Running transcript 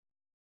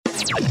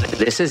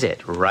This is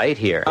it, right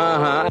here.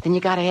 Then you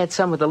gotta add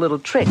some with a little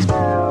tricks.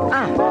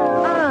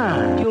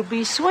 You'll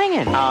be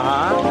swinging.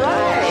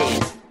 Right.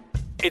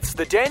 It's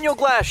the Daniel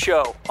Glass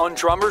Show on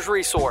Drummer's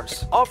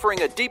Resource,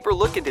 offering a deeper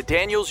look into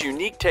Daniel's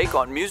unique take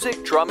on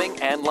music, drumming,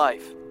 and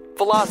life.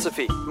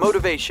 Philosophy,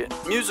 motivation,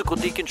 musical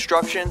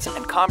deconstructions,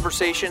 and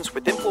conversations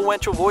with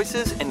influential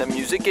voices in the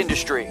music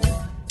industry.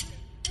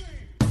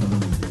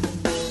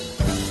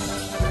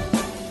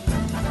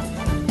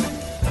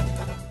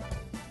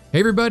 Hey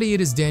everybody,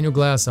 it is Daniel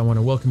Glass. I want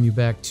to welcome you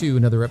back to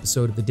another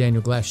episode of the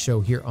Daniel Glass Show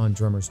here on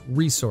Drummer's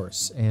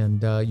Resource.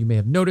 And you may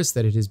have noticed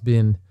that it has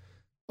been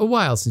a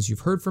while since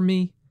you've heard from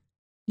me.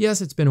 Yes,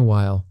 it's been a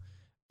while.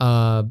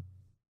 I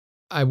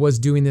was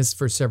doing this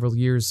for several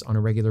years on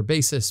a regular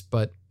basis,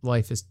 but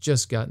life has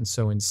just gotten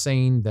so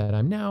insane that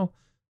I'm now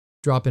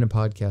dropping a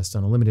podcast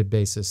on a limited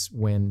basis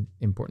when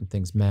important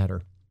things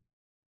matter.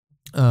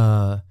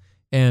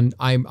 And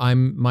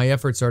my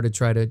efforts are to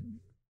try to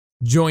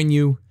join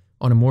you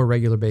on a more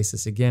regular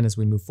basis again as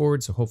we move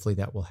forward, so hopefully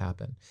that will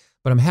happen.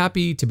 But I'm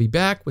happy to be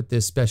back with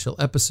this special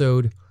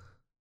episode,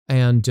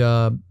 and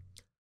I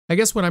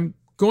guess what I'm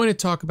going to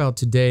talk about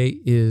today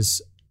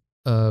is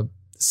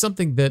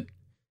something that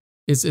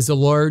is a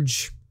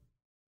large,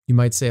 you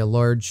might say a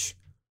large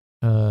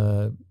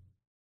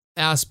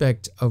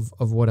aspect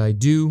of what I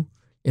do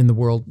in the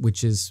world,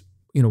 which is,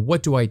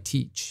 what do I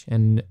teach?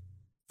 And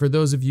for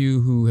those of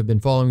you who have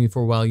been following me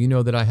for a while, you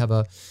know that I have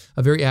a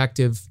very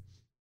active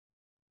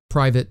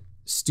private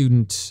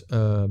student,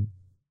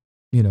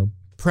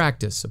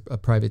 practice, a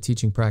private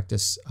teaching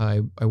practice.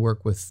 I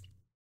work with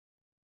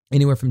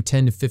anywhere from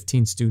 10 to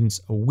 15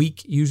 students a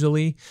week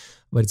usually,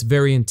 but it's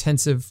very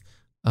intensive,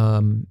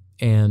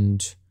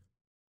 and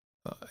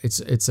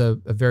it's a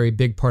very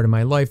big part of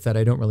my life that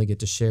I don't really get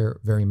to share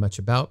very much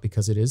about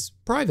because it is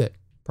private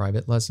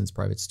lessons,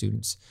 private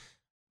students.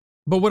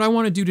 But what I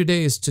want to do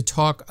today is to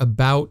talk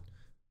about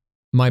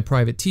my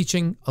private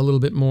teaching a little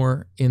bit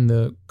more in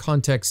the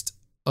context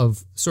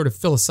of sort of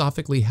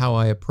philosophically how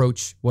I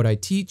approach what I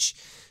teach.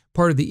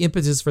 Part of the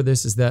impetus for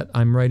this is that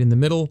I'm right in the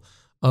middle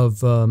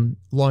of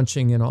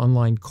launching an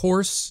online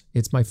course.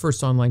 It's my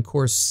first online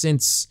course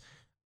since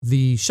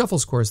the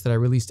Shuffles course that I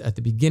released at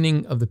the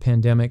beginning of the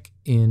pandemic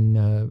in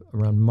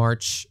around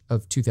March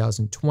of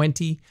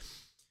 2020.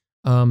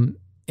 And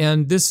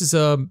this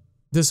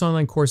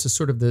online course is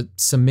sort of the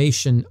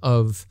summation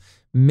of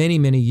many,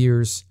 many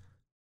years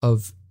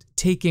of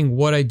taking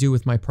what I do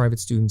with my private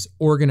students,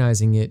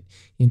 organizing it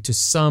into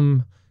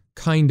some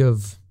kind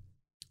of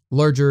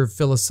larger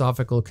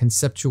philosophical,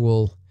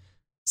 conceptual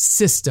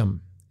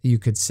system, you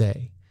could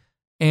say.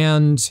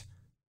 And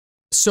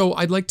so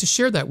I'd like to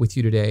share that with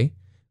you today.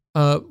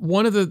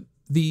 One of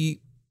the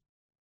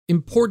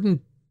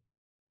important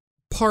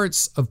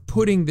parts of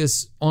putting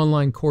this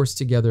online course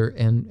together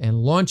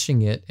and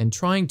launching it and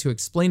trying to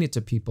explain it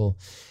to people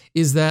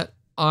is that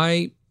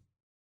I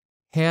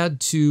had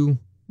to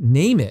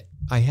name it.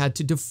 I had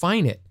to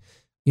define it.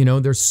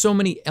 There's so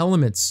many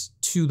elements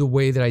to the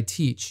way that I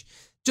teach.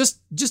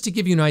 Just to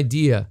give you an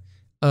idea,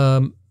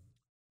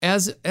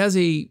 as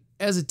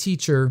a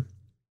teacher,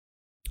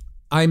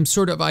 I'm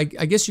sort of, I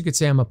guess you could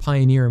say I'm a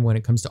pioneer when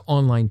it comes to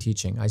online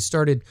teaching. I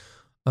started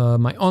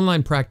my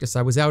online practice.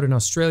 I was out in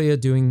Australia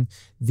doing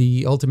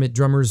the Ultimate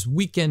Drummers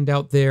Weekend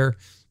out there,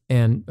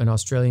 and an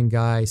Australian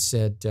guy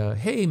said,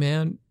 hey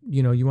man,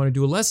 you want to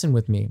do a lesson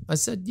with me? I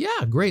said,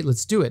 yeah, great,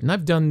 let's do it. And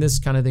I've done this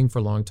kind of thing for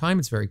a long time.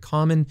 It's very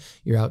common.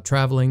 You're out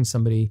traveling,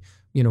 somebody,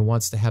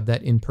 wants to have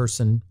that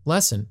in-person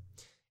lesson.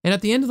 And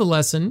at the end of the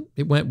lesson,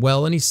 it went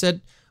well, and he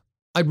said,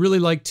 I'd really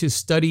like to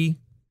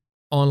study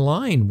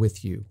online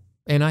with you.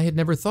 And I had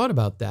never thought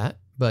about that,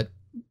 but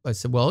I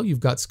said, well, you've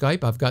got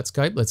Skype, I've got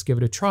Skype, let's give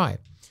it a try.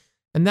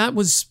 And that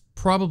was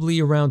probably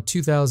around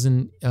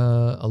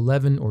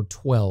 2011 or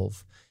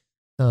 12.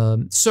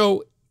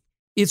 So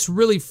it's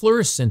really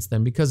flourished since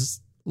then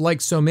because,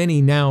 like so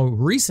many now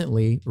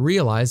recently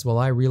realized,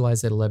 I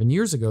realized that 11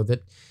 years ago,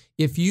 that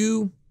if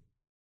you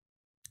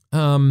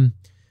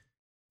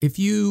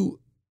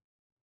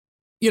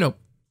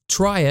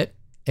try it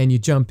and you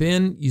jump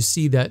in, you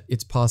see that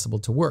it's possible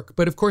to work.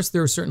 But of course,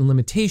 there are certain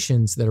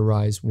limitations that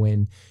arise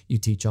when you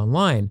teach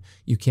online.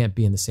 You can't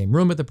be in the same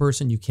room with the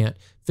person. You can't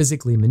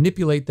physically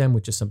manipulate them,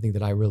 which is something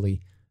that I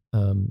really,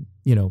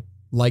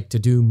 like to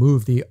do,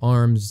 move the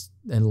arms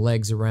and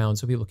legs around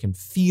so people can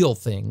feel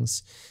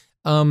things.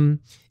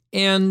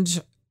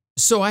 And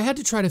so I had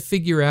to try to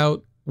figure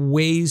out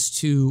ways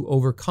to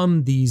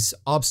overcome these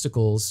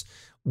obstacles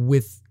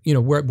with,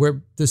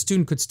 where the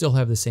student could still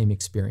have the same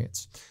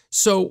experience.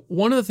 So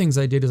one of the things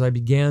I did is I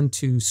began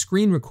to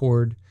screen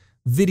record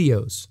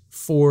videos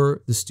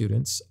for the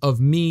students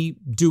of me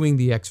doing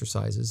the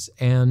exercises.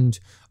 And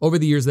over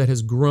the years, that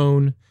has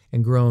grown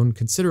and grown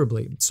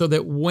considerably, so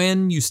that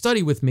when you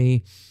study with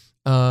me,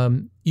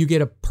 you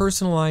get a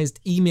personalized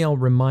email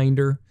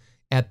reminder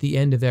at the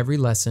end of every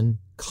lesson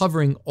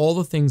covering all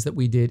the things that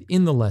we did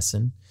in the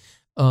lesson.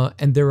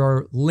 And there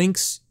are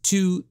links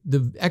to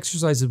the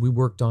exercises we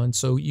worked on,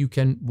 so you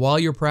can, while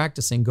you're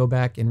practicing, go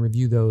back and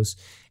review those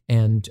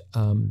and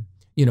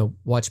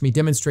watch me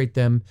demonstrate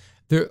them.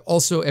 There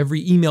also,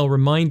 every email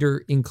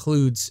reminder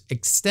includes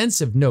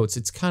extensive notes.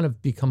 It's kind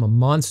of become a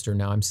monster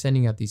now. I'm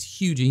sending out these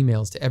huge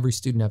emails to every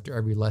student after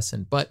every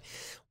lesson. But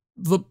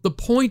the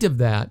point of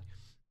that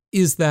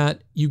is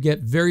that you get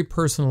very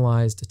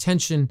personalized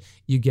attention.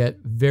 You get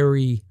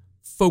very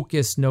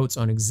focused notes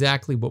on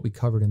exactly what we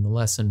covered in the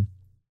lesson.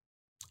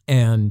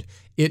 And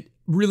it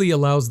really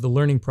allows the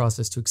learning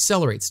process to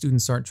accelerate.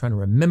 Students aren't trying to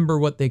remember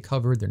what they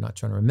covered. They're not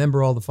trying to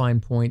remember all the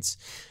fine points.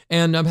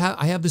 And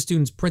I have the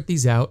students print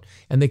these out,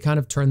 and they kind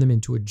of turn them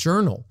into a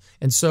journal.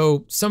 And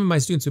so some of my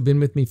students who've been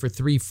with me for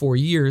 3-4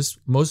 years,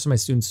 most of my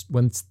students,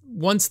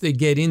 once they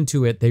get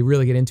into it, they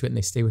really get into it, and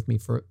they stay with me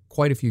for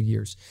quite a few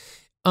years.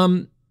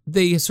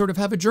 They sort of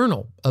have a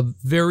journal, a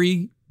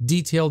very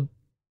detailed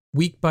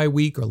week by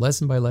week or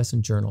lesson by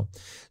lesson journal.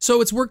 So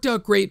it's worked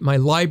out great. My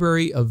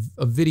library of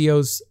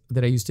videos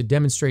that I use to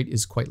demonstrate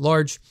is quite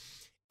large.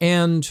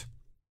 And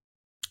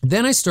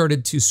then I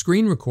started to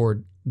screen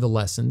record the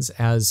lessons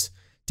as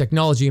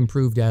technology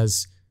improved,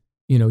 as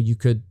you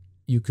could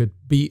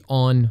be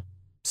on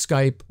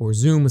Skype or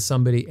Zoom with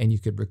somebody and you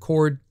could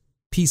record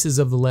pieces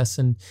of the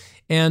lesson.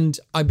 And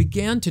I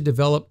began to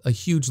develop a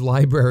huge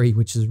library,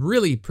 which is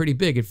really pretty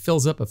big. It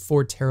fills up a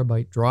 4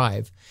 terabyte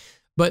drive,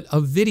 but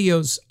of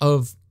videos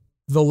of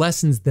the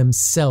lessons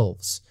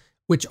themselves,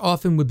 which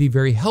often would be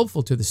very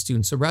helpful to the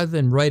students. So rather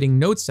than writing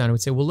notes down, I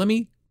would say, well, let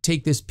me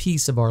take this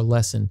piece of our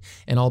lesson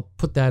and I'll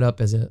put that up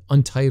as an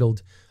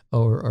untitled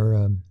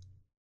or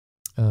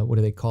what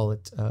do they call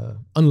it?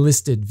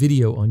 Unlisted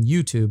video on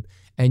YouTube.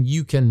 And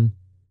you can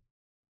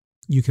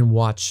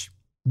watch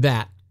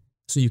that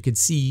so you could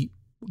see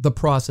the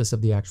process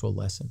of the actual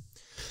lesson.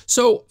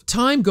 So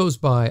time goes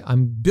by.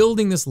 I'm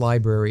building this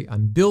library.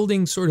 I'm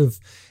building sort of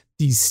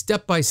these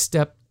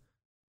step-by-step,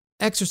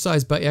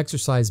 exercise by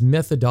exercise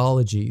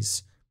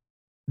methodologies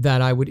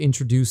that I would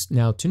introduce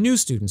now to new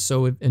students.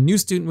 So if a new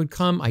student would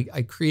come,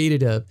 I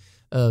created a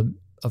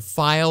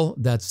file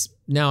that's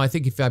now, I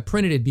think if I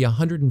printed it, it'd be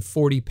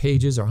 140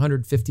 pages or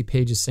 150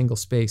 pages single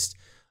spaced,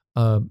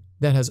 that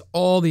has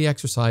all the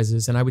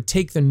exercises. And I would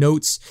take the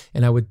notes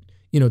and I would,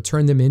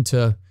 turn them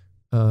into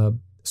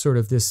sort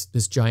of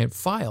this giant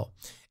file.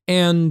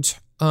 And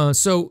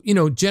so,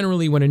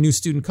 generally when a new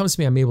student comes to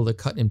me, I'm able to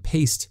cut and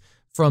paste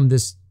from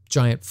this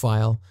giant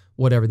file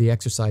whatever the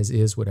exercise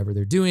is, whatever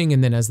they're doing.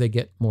 And then as they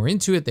get more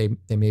into it, they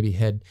maybe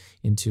head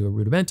into a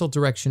rudimental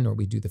direction, or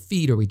we do the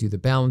feet, or we do the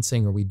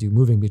balancing, or we do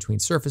moving between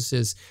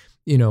surfaces,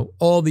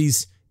 all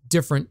these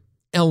different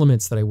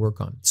elements that I work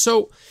on.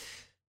 So,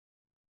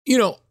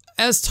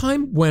 as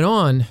time went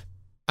on,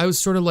 I was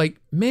sort of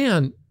like,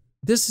 man,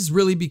 this has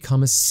really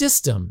become a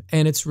system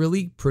and it's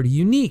really pretty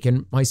unique.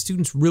 And my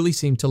students really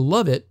seem to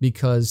love it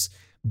because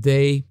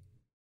they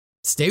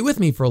stay with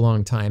me for a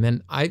long time.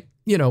 And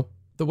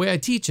the way I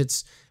teach,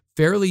 it's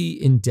fairly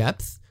in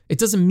depth. It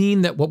doesn't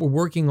mean that what we're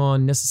working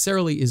on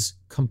necessarily is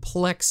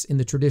complex in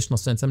the traditional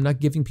sense. I'm not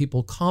giving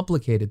people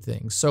complicated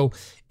things. So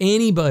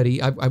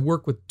anybody, I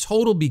work with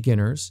total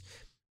beginners,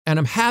 and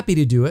I'm happy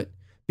to do it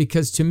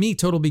because to me,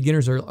 total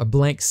beginners are a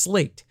blank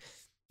slate.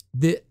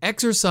 The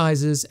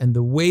exercises and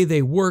the way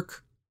they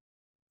work,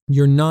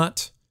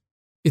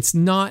 it's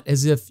not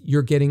as if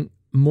you're getting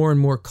more and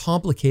more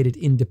complicated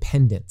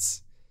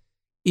independence.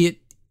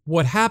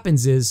 What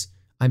happens is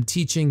I'm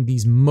teaching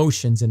these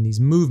motions and these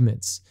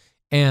movements,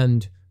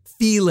 and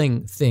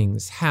feeling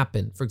things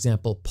happen. For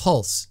example,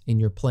 pulse in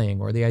your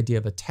playing, or the idea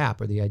of a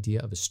tap, or the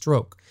idea of a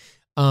stroke.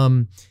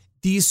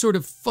 These sort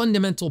of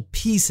fundamental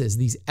pieces,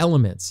 these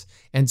elements,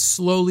 and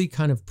slowly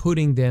kind of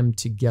putting them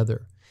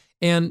together.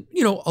 And,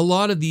 a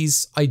lot of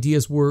these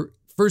ideas were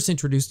first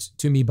introduced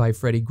to me by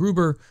Freddie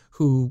Gruber,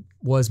 who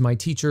was my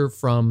teacher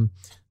from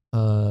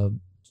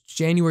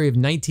January of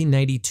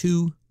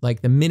 1992.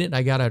 Like the minute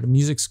I got out of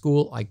music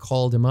school, I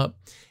called him up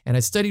and I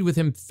studied with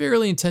him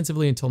fairly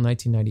intensively until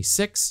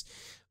 1996.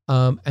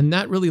 And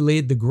that really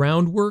laid the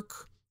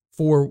groundwork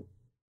for,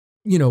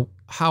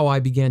 how I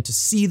began to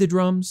see the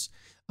drums.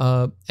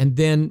 And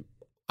then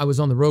I was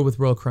on the road with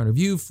Royal Crown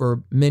Revue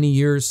for many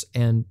years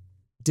and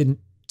didn't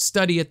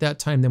study at that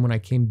time. Then when I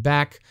came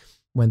back,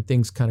 when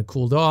things kind of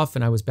cooled off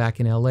and I was back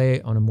in LA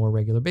on a more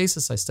regular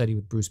basis, I studied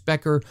with Bruce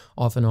Becker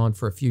off and on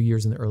for a few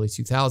years in the early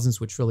 2000s,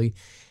 which really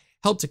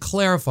helped to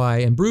clarify.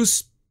 And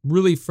Bruce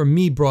really, for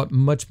me, brought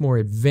much more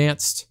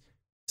advanced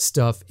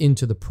stuff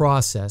into the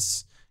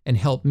process and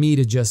helped me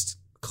to just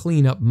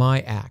clean up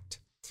my act.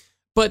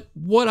 But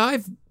what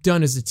I've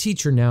done as a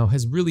teacher now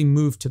has really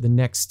moved to the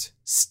next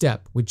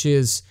step, which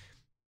is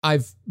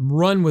I've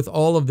run with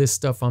all of this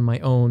stuff on my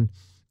own.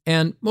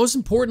 And most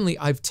importantly,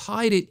 I've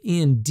tied it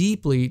in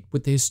deeply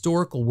with the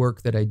historical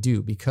work that I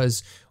do,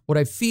 because what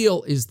I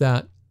feel is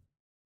that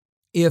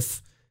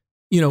if,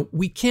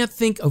 we can't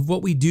think of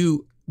what we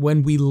do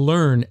when we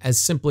learn as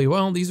simply,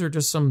 well, these are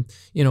just some,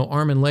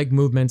 arm and leg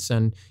movements.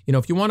 And,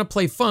 if you want to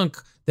play funk,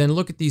 then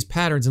look at these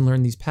patterns and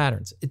learn these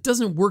patterns. It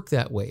doesn't work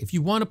that way. If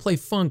you want to play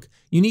funk,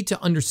 you need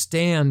to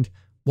understand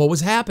what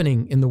was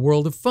happening in the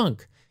world of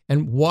funk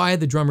and why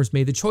the drummers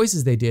made the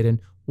choices they did and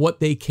what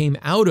they came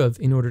out of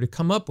in order to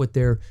come up with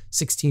their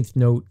 16th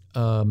note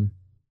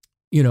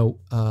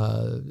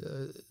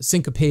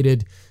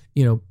syncopated,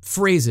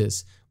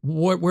 phrases.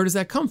 Where does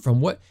that come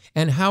from?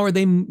 And how are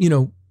they,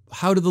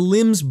 how do the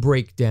limbs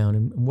break down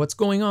and what's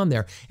going on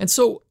there? And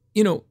so,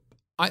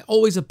 I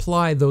always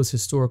apply those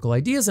historical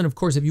ideas. And of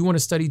course, if you want to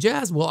study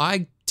jazz, well,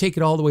 I take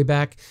it all the way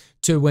back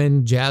to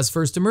when jazz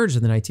first emerged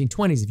in the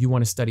 1920s. If you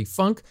want to study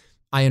funk,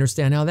 I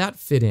understand how that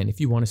fit in.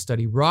 If you want to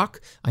study rock,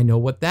 I know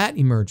what that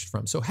emerged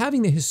from. So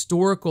having the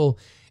historical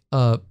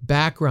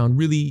background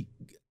really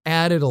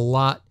added a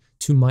lot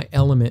to my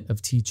element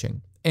of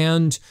teaching.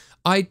 And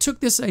I took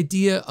this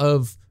idea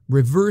of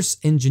reverse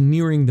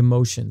engineering the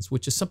motions,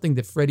 which is something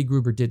that Freddie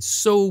Gruber did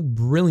so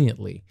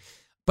brilliantly.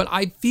 But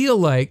I feel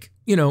like,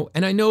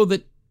 and I know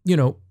that,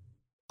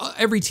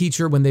 every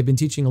teacher, when they've been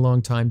teaching a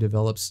long time,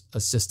 develops a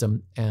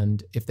system.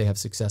 And if they have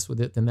success with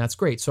it, then that's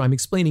great. So I'm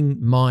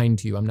explaining mine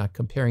to you. I'm not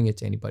comparing it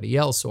to anybody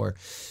else or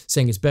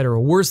saying it's better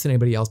or worse than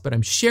anybody else, but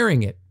I'm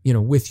sharing it,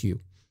 with you.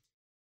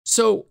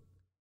 So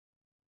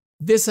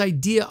this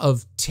idea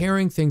of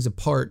tearing things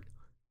apart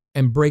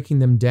and breaking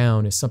them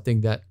down is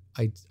something that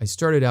I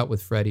started out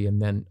with Freddie,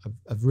 and then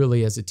I've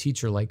really, as a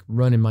teacher,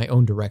 run in my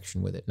own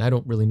direction with it. And I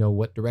don't really know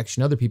what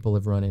direction other people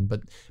have run in,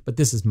 but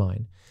this is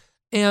mine.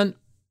 And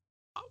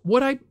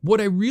what I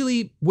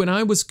really, when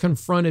I was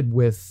confronted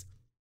with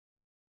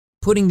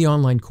putting the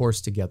online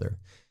course together,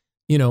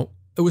 it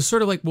was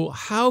sort of like, well,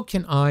 how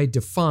can I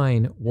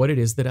define what it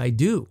is that I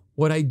do?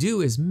 What I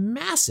do is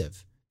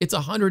massive. It's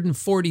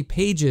 140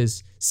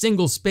 pages,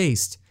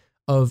 single-spaced,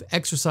 of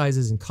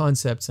exercises and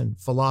concepts and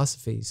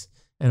philosophies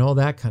and all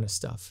that kind of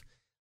stuff.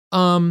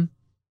 And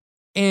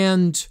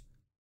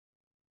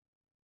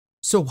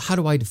so how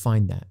do I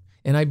define that?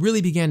 And I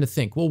really began to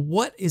think, well,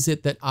 what is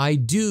it that I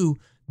do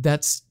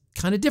that's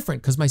kind of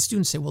different? Because my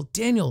students say, well,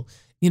 Daniel,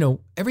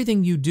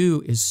 everything you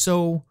do is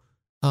so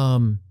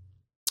outside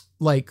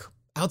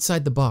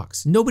the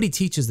box. Nobody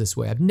teaches this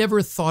way. I've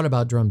never thought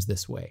about drums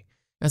this way.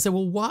 And I said,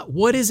 well,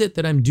 what is it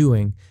that I'm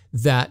doing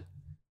that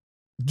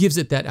gives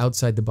it that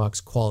outside the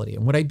box quality?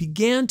 And what I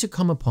began to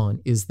come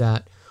upon is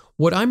that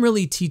what I'm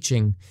really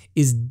teaching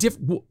is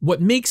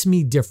what makes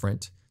me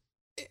different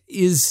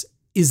is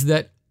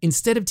that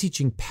instead of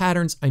teaching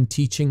patterns, I'm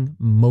teaching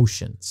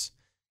motions.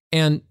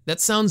 And that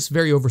sounds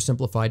very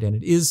oversimplified, and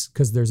it is,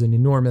 because there's an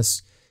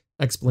enormous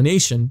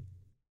explanation.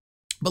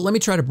 But let me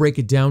try to break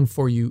it down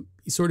for you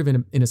sort of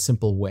in a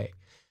simple way.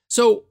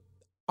 So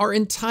our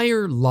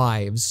entire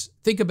lives,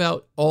 think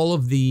about all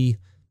of the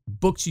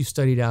books you've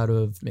studied out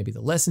of, maybe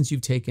the lessons you've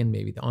taken,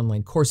 maybe the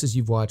online courses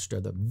you've watched, or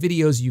the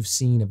videos you've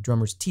seen of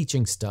drummers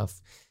teaching stuff.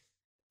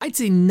 I'd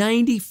say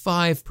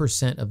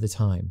 95% of the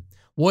time,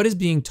 what is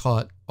being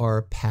taught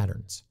are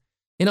patterns.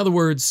 In other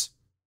words,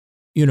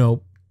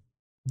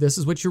 this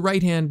is what your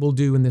right hand will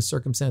do in this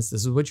circumstance.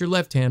 This is what your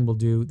left hand will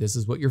do. This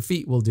is what your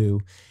feet will do.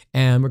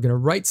 And we're going to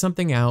write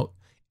something out,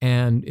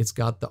 and it's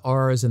got the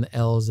R's and the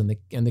L's and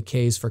the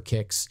K's for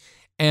kicks.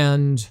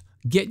 And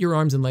get your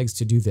arms and legs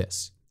to do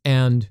this.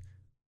 And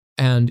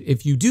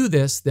if you do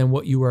this, then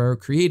what you are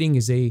creating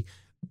is a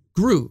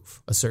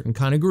groove, a certain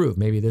kind of groove.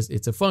 Maybe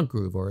it's a funk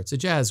groove, or it's a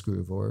jazz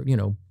groove, or,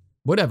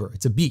 whatever.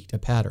 It's a beat, a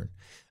pattern.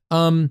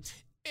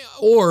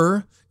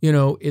 Or,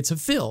 it's a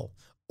fill,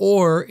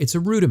 or it's a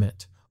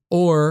rudiment,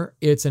 or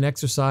it's an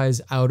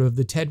exercise out of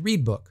the Ted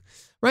Reed book,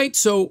 right?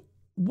 So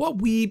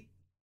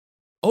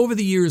over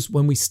the years,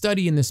 when we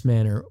study in this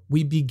manner,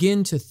 we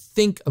begin to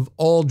think of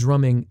all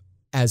drumming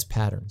as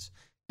patterns.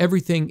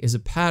 Everything is a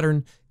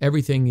pattern.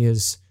 Everything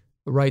is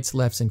rights,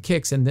 lefts, and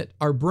kicks, and that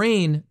our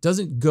brain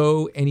doesn't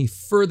go any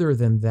further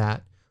than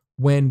that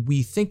when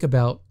we think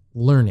about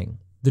learning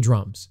the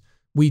drums.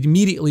 We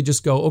immediately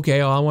just go,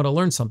 okay, I want to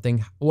learn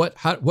something. What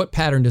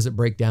pattern does it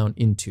break down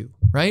into,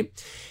 right?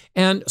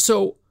 And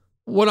so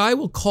what I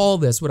would call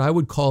this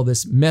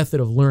method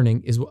of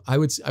learning is I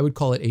would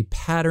call it a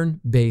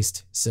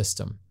pattern-based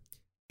system.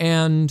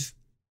 And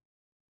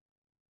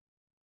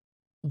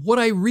what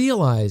I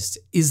realized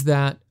is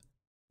that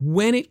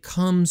when it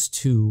comes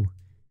to,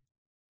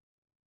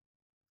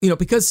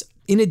 because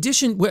in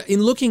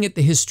looking at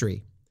the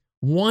history,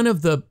 one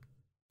of the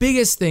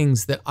biggest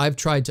things that I've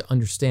tried to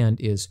understand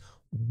is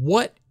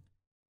what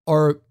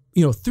are,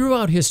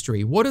 throughout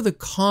history, what are the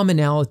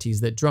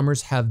commonalities that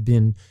drummers have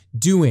been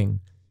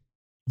doing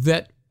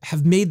that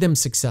have made them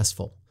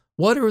successful?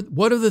 What are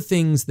the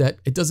things that,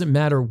 it doesn't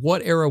matter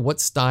what era, what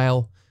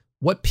style,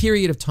 what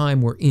period of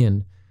time we're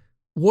in,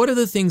 what are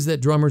the things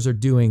that drummers are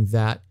doing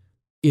that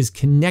is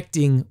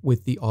connecting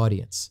with the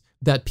audience,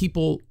 that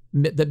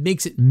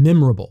makes it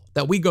memorable,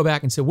 that we go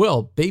back and say,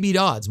 well, Baby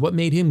Dodds, what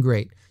made him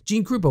great?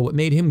 Gene Krupa, what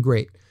made him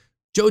great?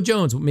 Joe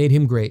Jones, what made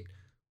him great?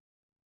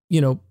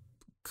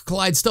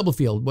 Clyde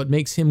Stubblefield, what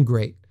makes him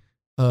great?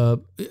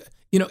 Any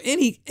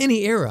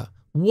era,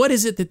 what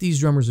is it that these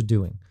drummers are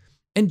doing?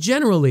 And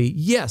generally,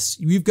 yes,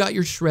 you've got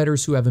your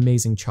shredders who have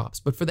amazing chops,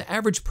 but for the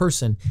average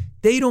person,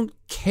 they don't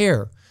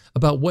care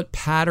about what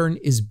pattern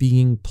is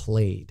being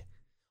played.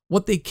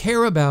 What they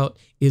care about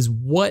is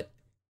how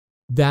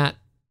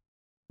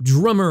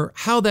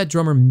that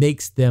drummer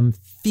makes them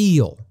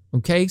feel.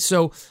 Okay,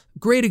 so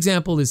great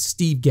example is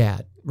Steve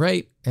Gadd,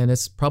 right? and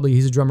it's probably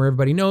he's a drummer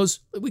everybody knows.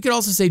 We could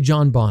also say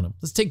John Bonham.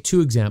 Let's take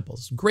two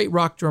examples. Great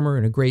rock drummer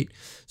and a great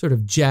sort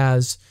of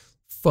jazz,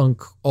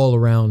 funk,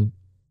 all-around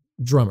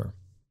drummer.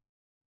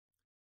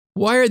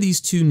 Why are these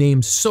two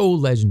names so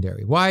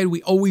legendary? Why do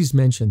we always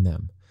mention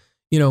them?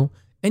 You know,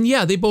 and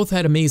yeah, they both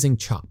had amazing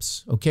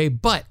chops, okay?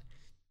 But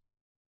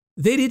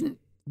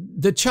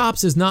the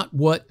chops is not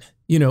what,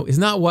 you know, is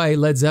not why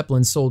Led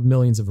Zeppelin sold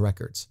millions of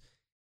records.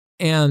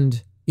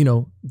 And, you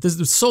know, the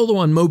solo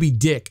on Moby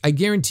Dick, I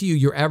guarantee you,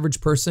 your average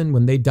person,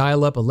 when they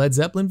dial up a Led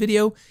Zeppelin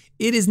video,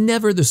 it is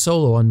never the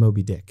solo on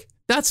Moby Dick.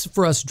 That's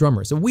for us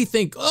drummers. And we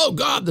think, oh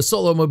God, the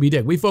solo on Moby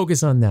Dick. We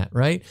focus on that,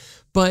 right?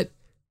 But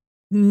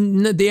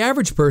the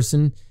average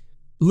person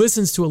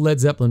listens to a Led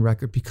Zeppelin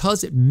record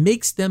because it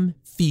makes them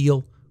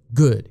feel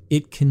good.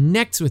 It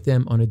connects with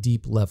them on a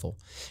deep level.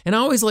 And I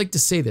always like to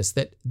say this,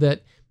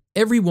 that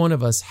every one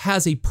of us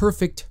has a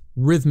perfect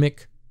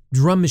rhythmic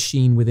drum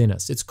machine within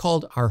us. It's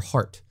called our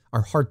heart,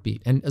 our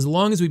heartbeat. And as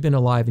long as we've been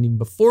alive, and even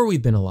before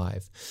we've been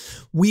alive,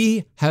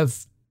 we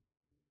have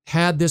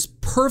had this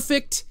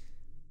perfect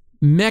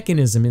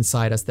mechanism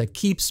inside us that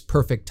keeps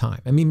perfect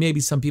time. I mean, maybe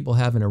some people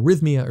have an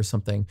arrhythmia or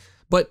something,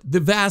 but the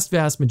vast,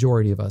 vast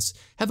majority of us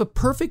have a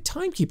perfect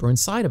timekeeper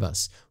inside of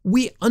us.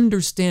 We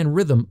understand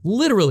rhythm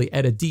literally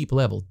at a deep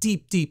level,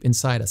 deep, deep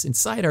inside us,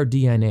 inside our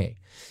DNA.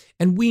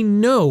 And we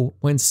know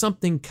when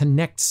something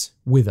connects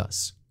with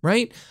us,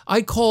 right?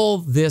 I call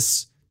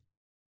this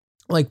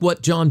like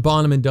what John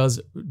Bonham does,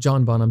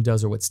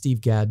 or what Steve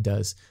Gadd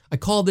does. I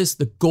call this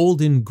the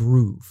golden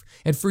groove.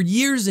 And for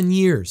years and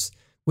years,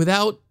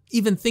 without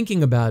even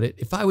thinking about it,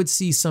 if I would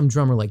see some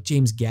drummer like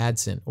James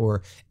Gadson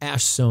or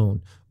Ash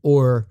Sohn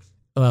or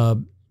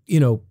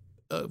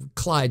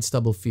Clyde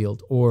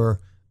Stubblefield or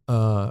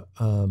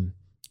Booker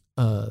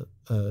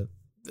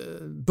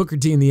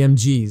T and the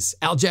MGs,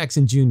 Al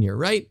Jackson Jr.,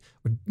 right?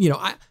 You know,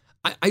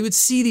 I would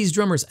see these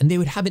drummers and they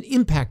would have an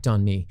impact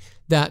on me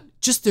that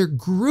just their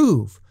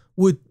groove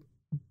would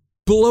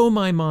blow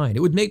my mind. It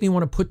would make me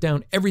want to put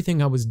down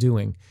everything I was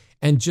doing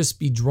and just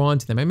be drawn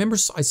to them. I remember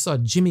I saw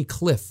Jimmy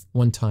Cliff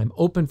one time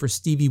open for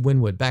Stevie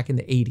Winwood back in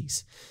the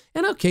 80s.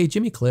 And okay,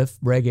 Jimmy Cliff,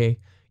 reggae.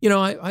 You know,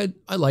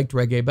 I liked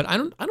reggae, but I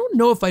don't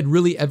know if I'd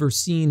really ever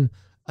seen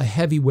a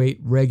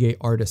heavyweight reggae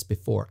artist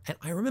before. And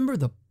I remember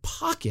the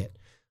pocket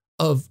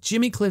of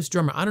Jimmy Cliff's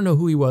drummer. I don't know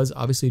who he was,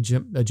 obviously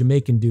a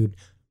Jamaican dude.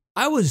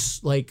 I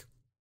was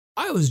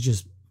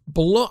just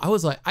blown. I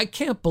was like, I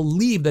can't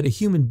believe that a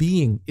human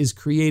being is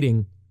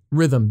creating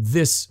rhythm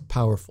this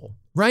powerful,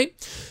 right?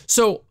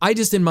 So I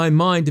just in my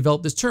mind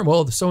developed this term.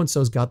 Well,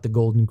 so-and-so's got the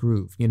golden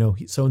groove. You know,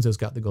 so-and-so's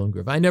got the golden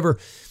groove. I never,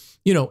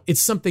 you know,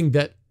 it's something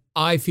that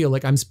I feel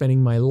like I'm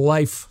spending my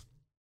life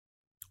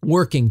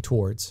working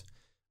towards.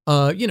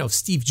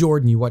 Steve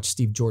Jordan, you watch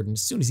Steve Jordan,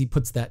 as soon as he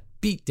puts that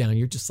beat down,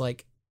 you're just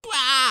like,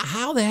 ah,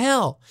 how the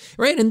hell,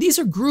 right? And these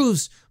are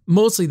grooves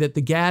mostly that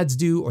the Gadds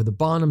do or the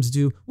Bonhams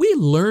do. We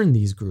learn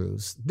these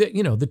grooves.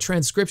 The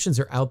transcriptions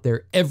are out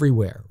there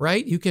everywhere,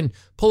 right? You can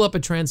pull up a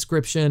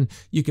transcription,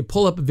 you can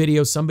pull up a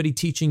video, somebody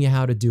teaching you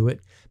how to do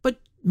it, but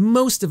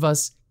most of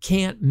us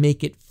can't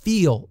make it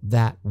feel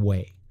that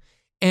way.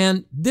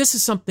 And this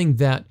is something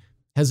that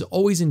has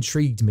always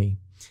intrigued me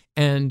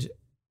and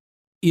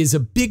is a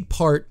big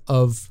part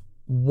of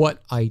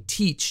what I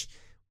teach,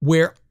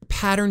 where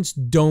patterns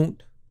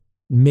don't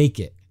make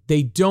it.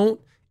 They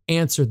don't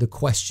answer the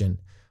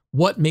question,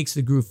 what makes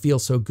the groove feel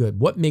so good?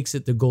 What makes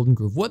it the golden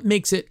groove? What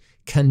makes it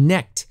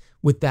connect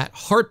with that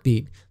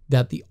heartbeat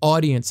that the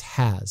audience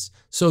has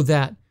so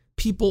that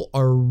people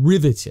are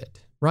riveted,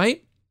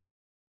 right?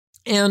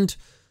 And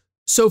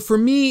so for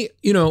me,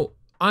 you know,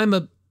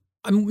 I'm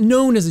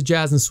known as a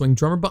jazz and swing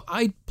drummer, but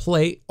I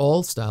play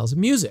all styles of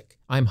music.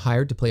 I'm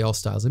hired to play all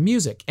styles of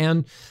music.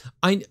 And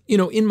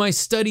in my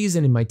studies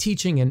and in my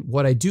teaching and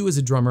what I do as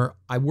a drummer,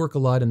 I work a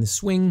lot in the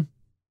swing,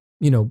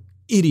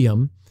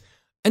 idiom.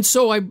 And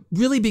so I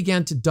really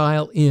began to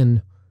dial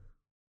in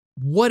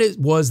what it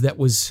was that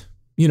was,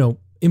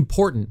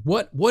 important,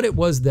 what it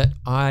was that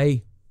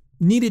I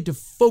needed to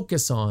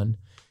focus on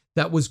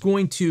that was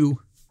going to,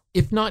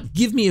 if not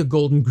give me a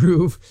golden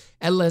groove,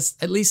 at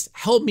least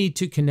help me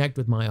to connect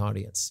with my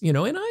audience.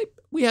 And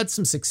we had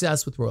some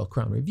success with Royal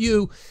Crown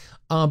Review,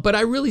 but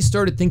I really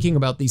started thinking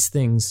about these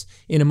things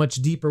in a much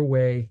deeper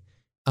way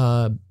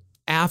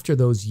after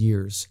those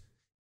years,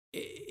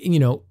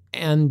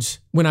 and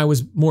when I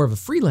was more of a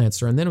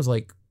freelancer. And then it was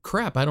like,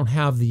 crap, I don't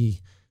have the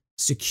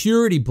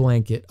security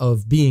blanket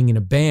of being in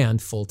a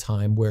band full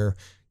time where,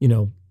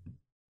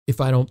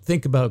 if I don't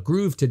think about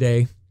groove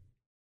today,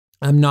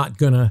 I'm not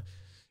gonna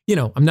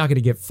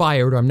get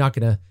fired, or I'm not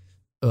gonna,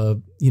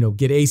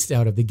 get aced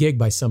out of the gig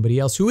by somebody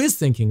else who is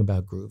thinking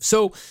about groove.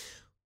 So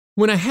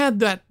when I had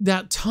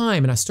that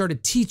time and I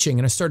started teaching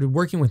and I started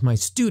working with my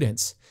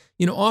students,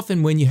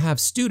 often when you have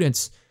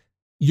students,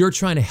 you're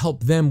trying to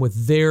help them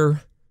with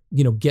their,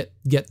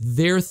 get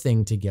their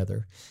thing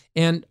together.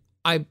 And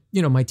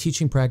my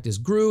teaching practice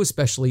grew,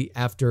 especially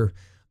after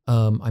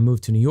I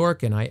moved to New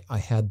York, and I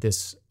had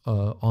this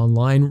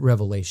online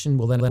revelation.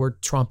 Well, then we're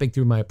tromping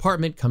through my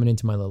apartment, coming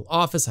into my little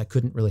office. I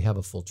couldn't really have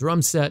a full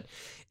drum set.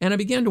 And I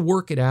began to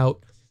work it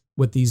out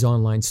with these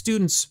online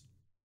students.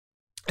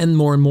 And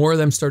more of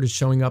them started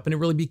showing up, and it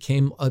really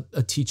became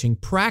a teaching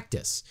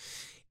practice.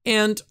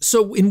 And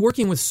so in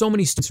working with so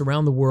many students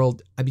around the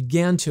world, I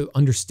began to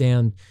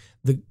understand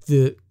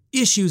the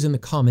issues and the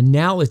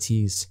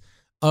commonalities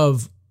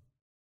of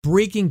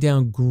breaking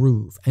down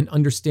groove and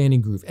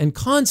understanding groove, and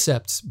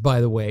concepts, by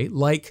the way,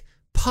 like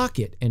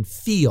pocket and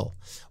feel,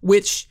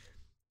 which,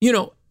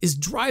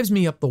 drives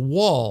me up the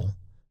wall.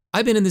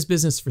 I've been in this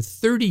business for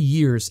 30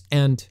 years,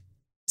 and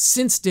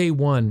since day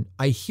one,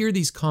 I hear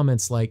these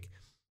comments like,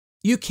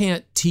 you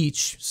can't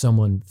teach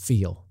someone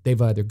feel.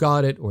 They've either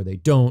got it or they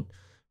don't,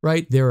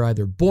 right? They're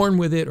either born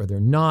with it or they're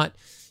not.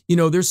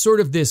 There's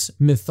sort of this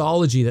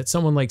mythology that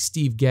someone like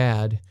Steve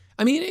Gadd,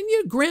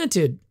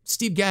 granted,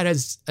 Steve Gadd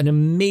has an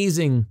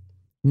amazing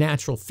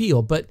natural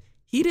feel, but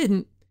he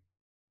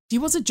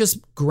wasn't just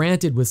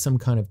granted with some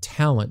kind of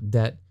talent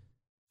that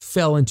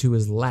fell into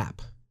his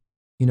lap.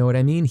 You know what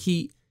I mean?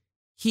 He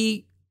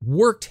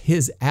worked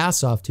his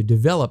ass off to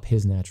develop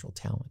his natural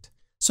talent.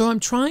 So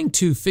I'm trying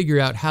to figure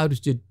out how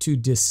to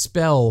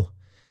dispel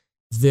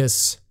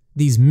these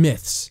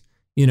myths,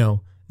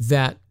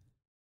 that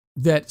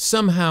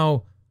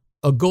somehow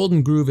a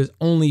golden groove is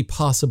only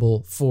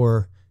possible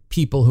for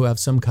people who have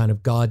some kind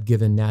of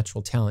God-given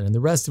natural talent, and the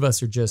rest of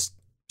us are just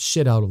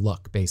shit out of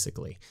luck,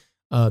 basically,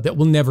 that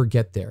will never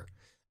get there.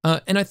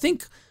 And I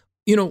think,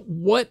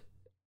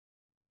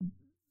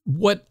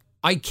 what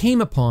I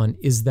came upon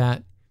is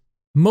that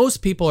most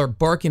people are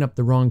barking up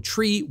the wrong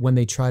tree when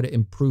they try to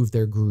improve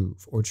their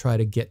groove or try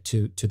to get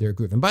to their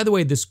groove. And by the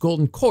way, this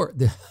golden course,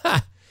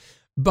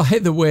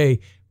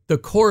 the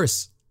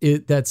course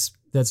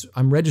that's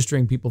I'm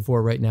registering people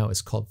for right now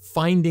is called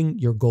Finding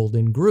Your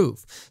Golden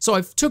Groove. So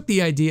I've took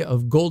the idea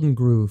of golden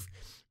groove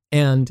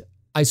and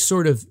I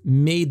sort of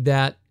made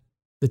that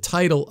the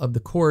title of the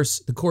course.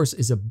 The course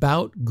is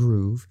about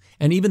groove.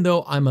 And even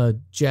though I'm a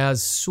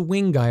jazz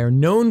swing guy or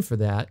known for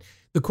that,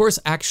 the course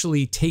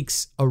actually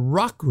takes a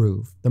rock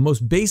groove, the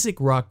most basic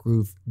rock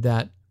groove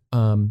that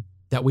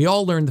we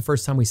all learned the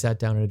first time we sat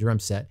down at a drum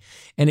set,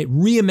 and it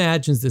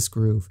reimagines this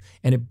groove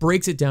and it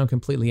breaks it down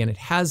completely, and it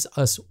has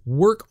us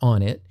work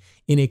on it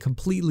in a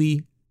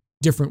completely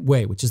different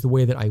way, which is the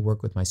way that I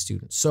work with my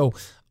students. So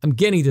I'm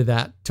getting to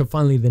that, to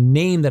finally the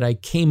name that I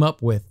came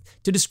up with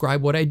to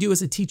describe what I do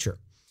as a teacher.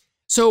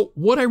 So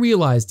what I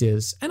realized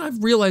is, and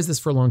I've realized this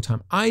for a long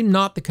time, I'm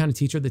not the kind of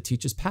teacher that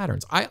teaches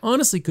patterns. I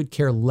honestly could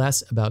care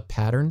less about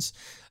patterns.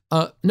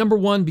 Number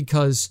one,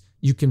 because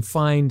you can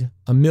find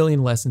a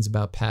million lessons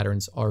about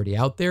patterns already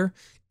out there,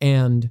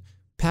 and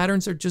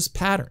patterns are just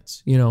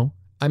patterns,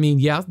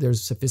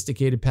 there's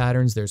sophisticated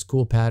patterns, there's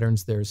cool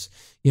patterns, there's,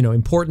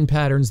 important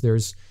patterns,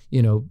 there's,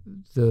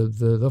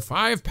 the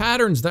 5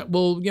 patterns that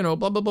will,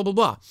 blah, blah, blah, blah,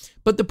 blah.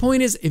 But the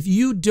point is, if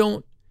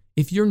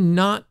you're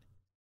not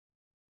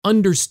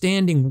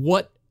understanding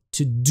what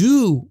to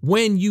do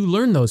when you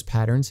learn those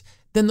patterns,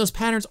 then those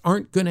patterns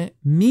aren't going to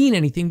mean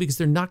anything because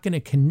they're not going to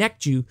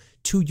connect you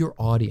to your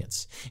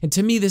audience. And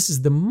to me, this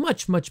is the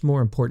much, much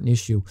more important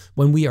issue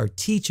when we are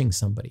teaching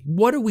somebody.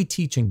 What are we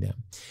teaching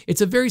them?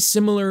 It's a very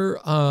similar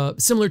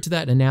to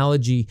that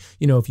analogy.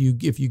 If you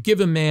give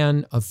a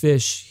man a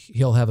fish,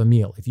 he'll have a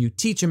meal. If you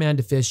teach a man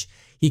to fish,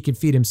 he can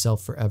feed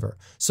himself forever.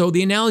 So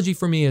the analogy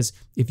for me is,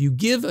 if you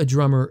give a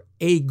drummer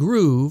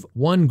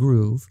one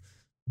groove,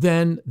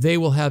 then they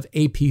will have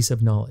a piece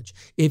of knowledge.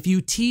 If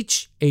you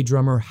teach a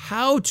drummer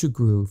how to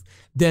groove,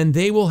 then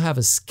they will have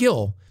a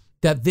skill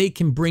that they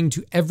can bring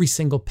to every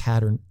single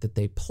pattern that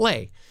they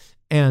play,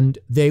 and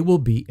they will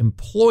be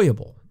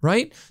employable,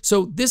 right?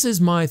 So this is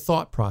my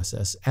thought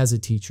process as a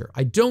teacher.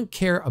 I don't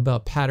care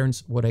about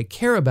patterns. What I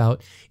care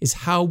about is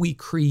how we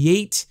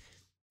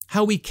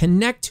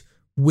connect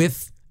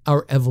with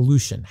our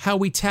evolution, how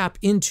we tap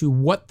into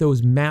what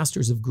those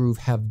masters of groove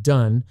have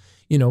done,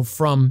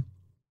 from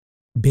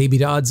Baby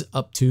Dodds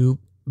up to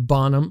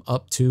Bonham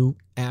up to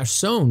Ash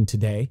Sohn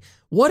today.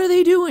 What are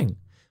they doing?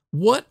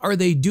 What are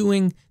they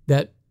doing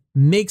that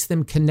makes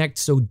them connect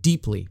so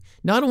deeply,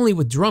 not only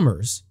with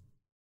drummers,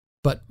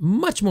 but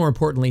much more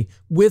importantly,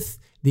 with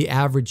the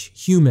average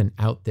human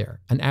out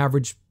there, an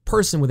average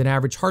person with an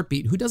average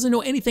heartbeat who doesn't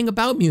know anything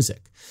about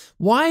music?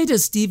 Why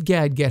does Steve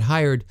Gadd get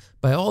hired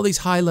by all these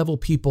high-level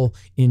people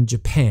in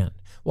Japan?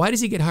 Why does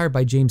he get hired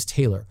by James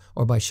Taylor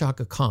or by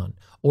Chaka Khan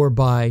or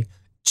by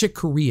Chick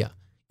Corea?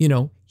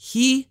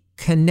 He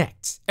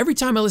connects. Every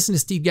time I listen to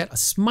Steve Gadd, a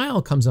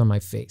smile comes on my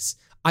face.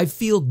 I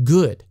feel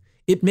good.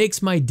 It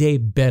makes my day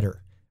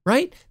better,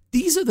 right?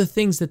 These are the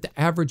things that the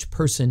average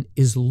person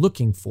is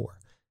looking for.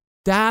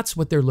 That's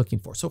what they're looking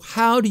for. So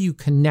how do you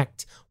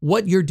connect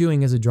what you're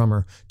doing as a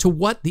drummer to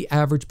what the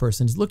average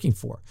person is looking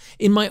for?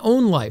 In my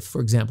own life, for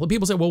example,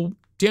 people say, well,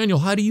 Daniel,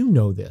 how do you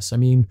know this?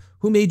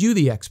 Who made you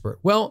the expert?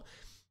 Well,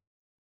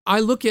 I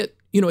look at,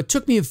 it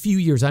took me a few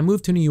years. I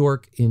moved to New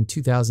York in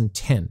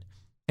 2010.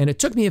 And it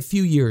took me a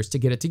few years to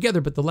get it together,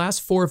 but the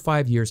last 4 or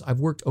 5 years, I've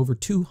worked over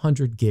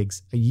 200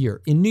 gigs a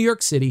year in New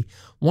York City,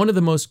 one of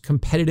the most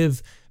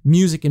competitive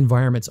music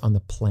environments on the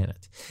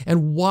planet.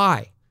 And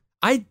why?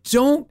 I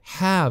don't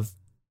have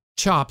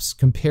chops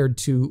compared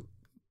to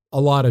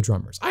a lot of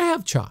drummers. I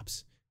have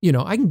chops.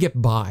 I can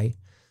get by,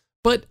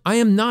 but I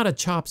am not a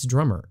chops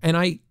drummer. And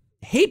I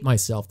hate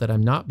myself that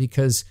I'm not,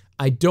 because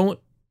I don't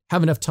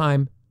have enough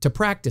time to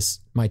practice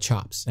my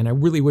chops. And I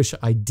really wish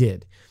I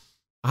did.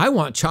 I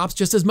want chops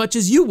just as much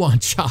as you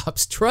want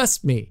chops.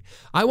 Trust me.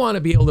 I want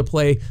to be able to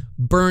play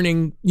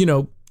burning,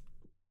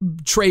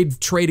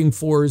 trading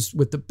fours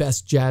with the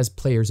best jazz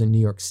players in New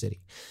York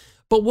City.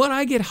 But what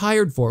I get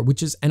hired for,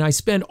 and I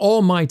spend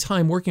all my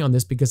time working on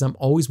this because I'm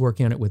always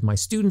working on it with my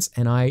students,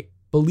 and I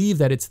believe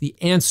that it's the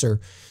answer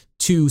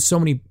to so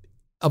many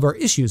of our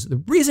issues.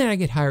 The reason I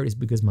get hired is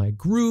because my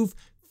groove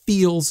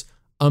feels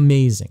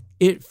amazing.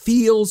 It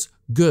feels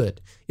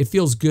good. It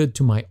feels good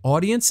to my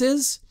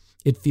audiences.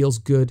 It feels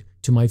good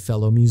to my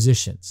fellow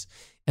musicians.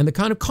 And the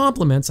kind of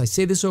compliments, I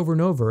say this over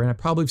and over, and I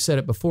probably have said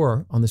it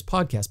before on this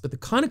podcast, but the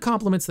kind of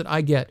compliments that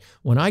I get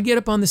when I get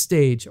up on the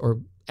stage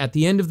or at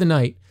the end of the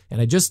night, and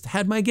I just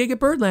had my gig at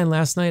Birdland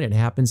last night, and it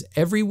happens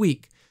every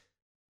week.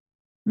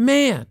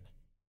 Man,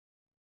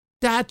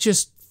 that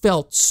just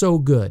felt so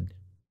good.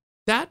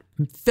 That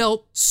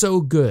felt so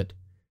good.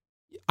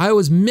 I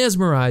was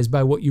mesmerized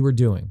by what you were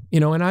doing,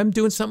 and I'm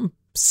doing something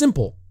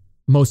simple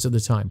most of the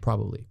time,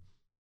 probably.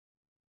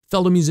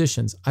 Fellow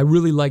musicians, I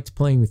really liked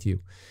playing with you.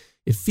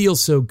 It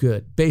feels so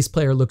good. Bass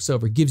player looks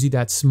over, gives you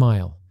that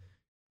smile.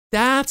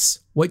 That's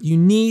what you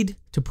need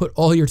to put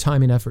all your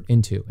time and effort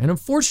into. And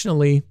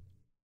unfortunately,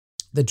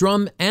 the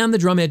drum and the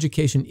drum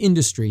education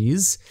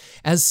industries,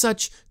 as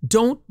such,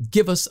 don't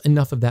give us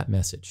enough of that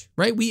message,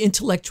 right? We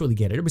intellectually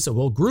get it. Everybody says,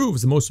 well, groove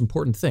is the most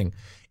important thing.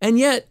 And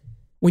yet,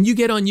 when you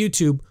get on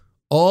YouTube,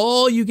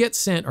 all you get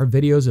sent are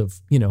videos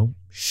of,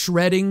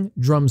 shredding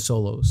drum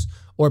solos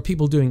or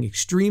people doing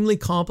extremely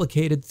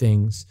complicated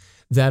things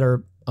that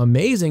are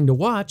amazing to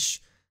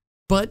watch,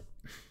 but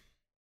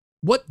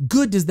what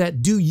good does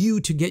that do you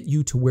to get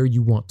you to where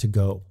you want to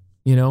go?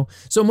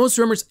 So most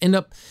drummers end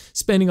up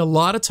spending a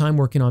lot of time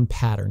working on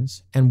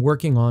patterns and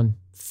working on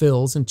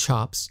fills and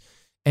chops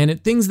and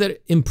things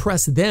that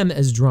impress them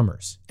as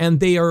drummers.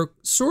 And they are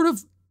sort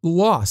of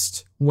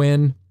lost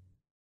when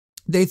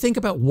they think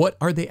about what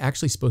are they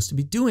actually supposed to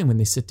be doing when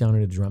they sit down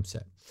at a drum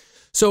set.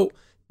 So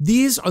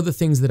these are the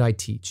things that I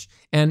teach.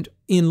 And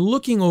in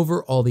looking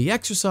over all the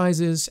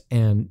exercises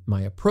and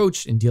my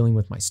approach in dealing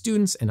with my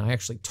students, and I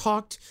actually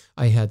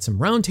I had some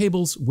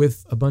roundtables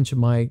with a bunch of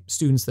my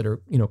students that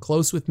are,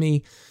 close with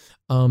me.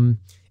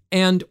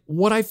 And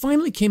what I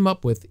finally came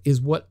up with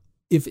is what,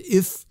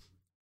 if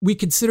we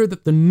consider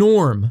that the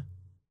norm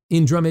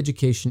in drum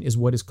education is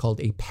what is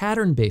called a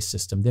pattern-based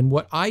system, then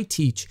what I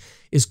teach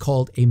is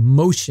called a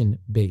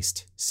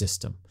motion-based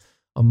system.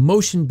 A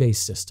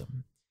motion-based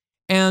system.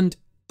 And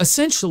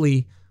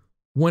essentially,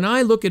 when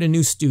I look at a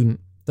new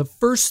student, the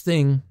first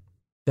thing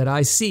that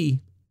I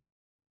see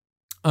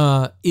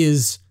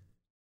is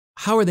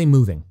how are they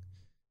moving?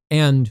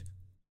 And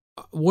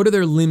what are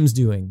their limbs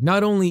doing?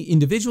 Not only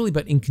individually,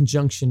 but in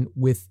conjunction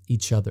with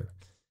each other.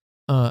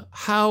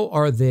 How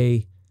are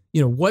they,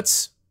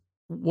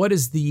 what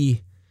is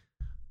the,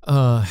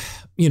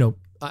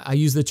 I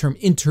use the term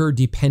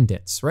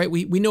interdependence, right?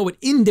 We know what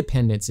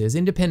independence is.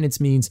 Independence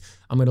means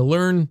I'm going to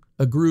learn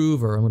a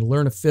groove or I'm going to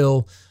learn a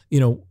fill.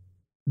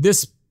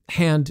 This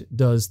hand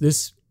does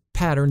this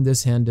pattern,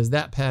 this hand does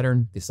that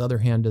pattern, this other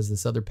hand does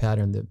this other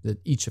pattern,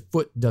 each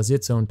foot does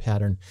its own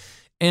pattern.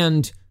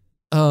 And,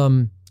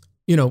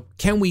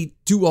 can we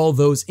do all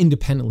those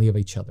independently of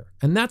each other?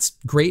 And that's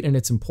great and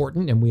it's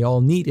important and we all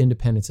need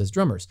independence as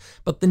drummers.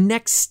 But the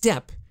next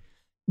step,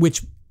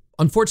 which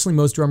unfortunately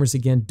most drummers,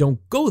 again, don't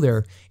go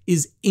there,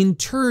 is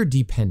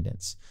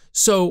interdependence.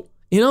 So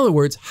in other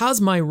words, how's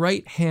my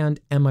right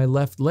hand and my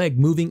left leg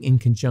moving in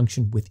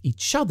conjunction with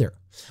each other?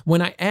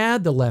 When I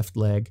add the left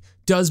leg,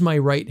 does my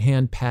right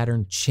hand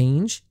pattern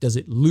change? Does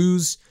it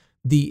lose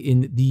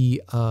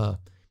the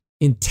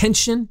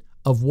intention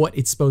of what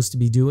it's supposed to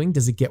be doing?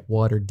 Does it get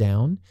watered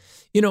down?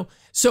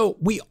 So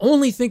we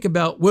only think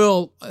about,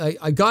 well,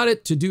 I got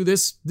it to do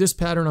this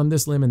pattern on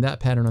this limb and that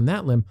pattern on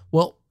that limb.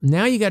 Well,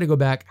 now you got to go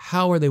back.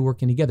 How are they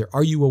working together?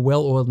 Are you a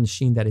well-oiled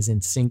machine that is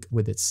in sync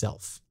with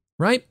itself,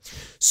 right?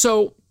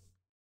 So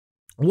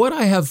what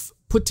I have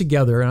put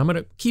together, and I'm going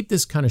to keep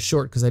this kind of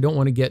short because I don't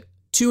want to get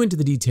too into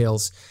the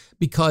details,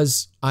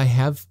 because I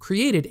have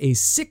created a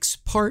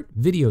 6-part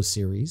video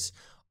series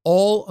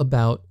all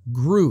about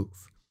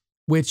groove,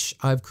 which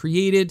I've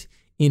created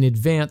in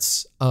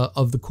advance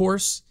of the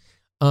course.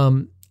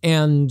 And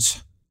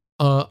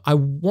I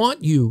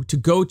want you to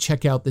go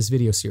check out this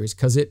video series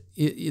because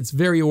it's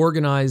very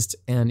organized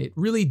and it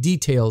really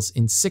details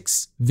in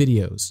 6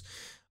 videos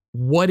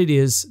what it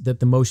is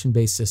that the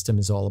motion-based system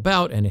is all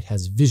about. And it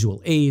has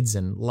visual aids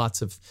and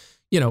lots of,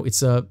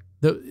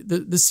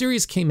 the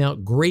series came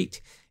out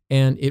great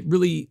and it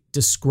really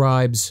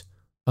describes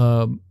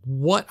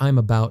what I'm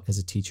about as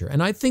a teacher.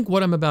 And I think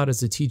what I'm about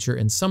as a teacher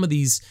and some of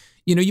these,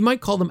 you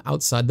might call them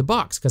outside the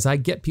box because I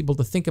get people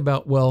to think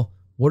about, well,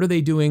 what are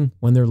they doing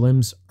when their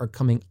limbs are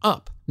coming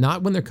up?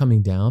 Not when they're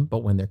coming down,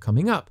 but when they're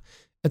coming up.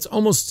 It's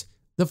almost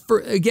the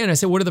first, again, I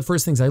said, what are the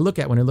first things I look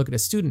at when I look at a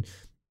student?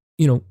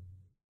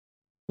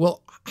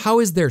 Well, how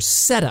is their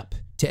setup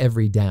to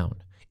every down?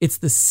 It's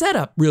the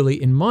setup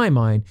really, in my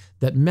mind,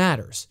 that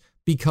matters,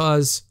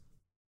 because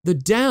the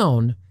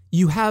down,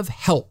 you have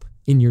help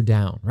in your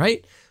down,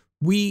 right?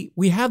 We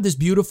have this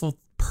beautiful,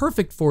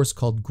 perfect force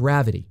called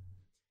gravity.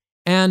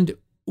 And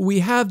we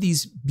have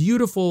these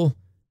beautiful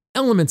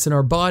elements in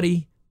our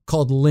body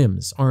called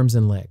limbs, arms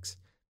and legs.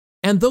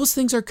 And those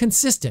things are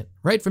consistent,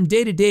 right? From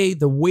day to day,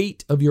 the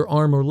weight of your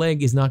arm or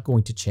leg is not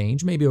going to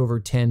change. Maybe over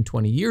 10,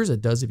 20 years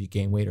it does if you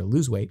gain weight or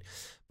lose weight.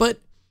 But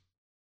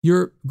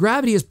your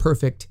gravity is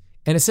perfect,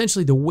 and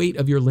essentially the weight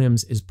of your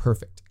limbs is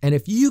perfect. And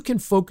if you can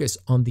focus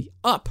on the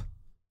up,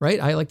 right?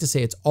 I like to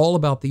say it's all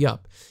about the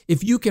up.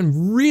 If you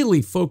can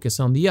really focus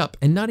on the up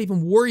and not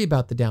even worry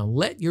about the down,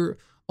 let your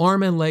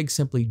arm and leg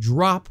simply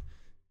drop,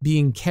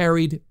 being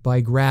carried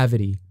by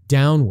gravity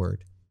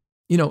downward.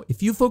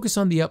 If you focus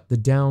on the up, the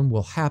down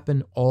will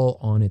happen all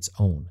on its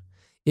own.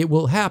 It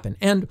will happen.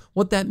 And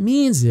what that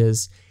means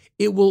is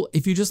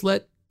if you just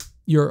let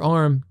your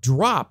arm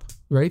drop,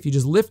 right? If you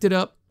just lift it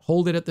up,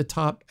 hold it at the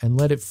top and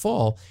let it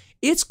fall,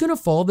 it's going to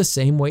fall the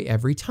same way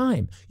every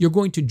time. You're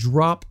going to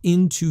drop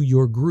into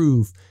your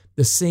groove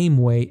the same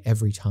way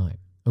every time,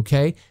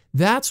 okay?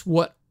 That's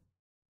what,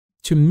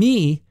 to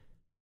me,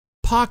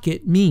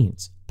 pocket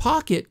means.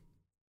 Pocket,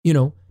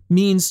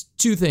 means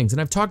two things.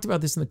 And I've talked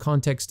about this in the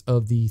context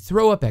of the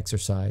throw-up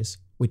exercise,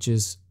 which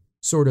is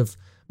sort of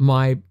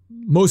my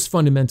most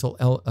fundamental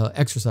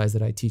exercise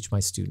that I teach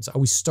my students. I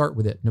always start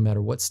with it no matter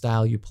what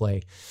style you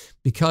play,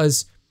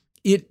 because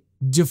it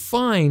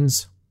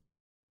defines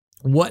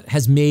what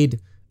has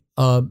made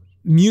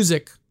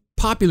music,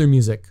 popular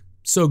music,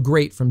 so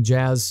great, from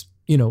jazz,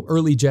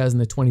 early jazz in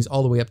the 20s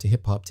all the way up to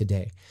hip hop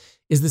today,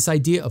 is this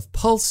idea of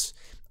pulse,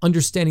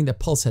 understanding that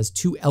pulse has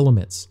two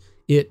elements.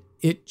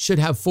 It should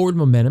have forward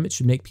momentum. It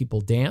should make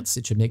people dance.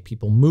 It should make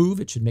people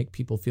move. It should make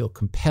people feel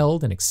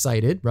compelled and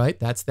excited, right?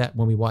 That's that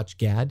when we watch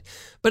GAD.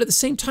 But at the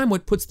same time,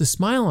 what puts the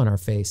smile on our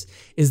face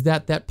is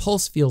that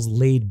pulse feels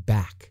laid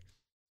back.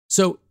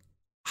 So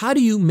how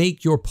do you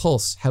make your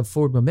pulse have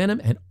forward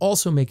momentum and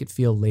also make it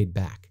feel laid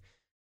back?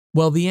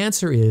 Well, the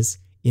answer is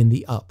in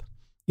the up,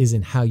 is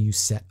in how you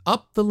set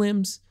up the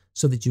limbs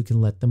so that you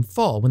can let them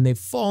fall. When they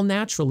fall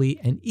naturally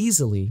and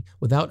easily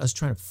without us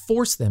trying to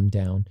force them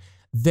down,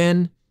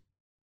 then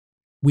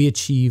we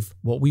achieve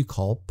what we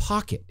call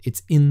pocket.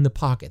 It's in the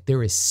pocket.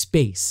 There is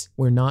space.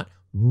 We're not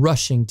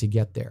rushing to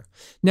get there.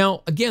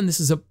 Now, again, this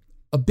is a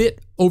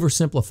bit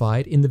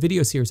oversimplified. In the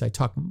video series I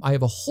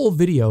have a whole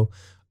video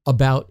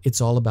about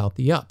it's all about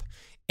the up.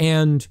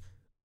 And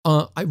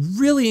I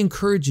really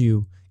encourage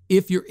you,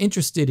 if you're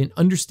interested in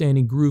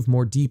understanding groove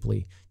more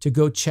deeply, to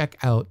go check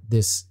out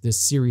this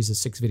series of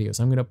 6 videos.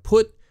 I'm going to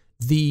put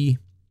the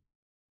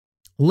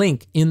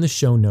link in the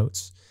show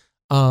notes.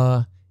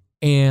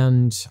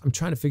 And I'm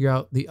trying to figure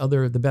out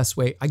the best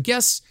way. I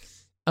guess,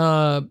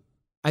 I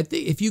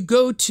think if you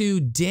go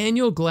to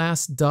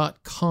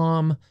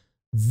danielglass.com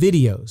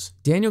videos,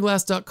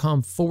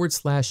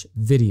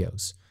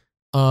 danielglass.com/videos,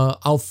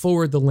 I'll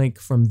forward the link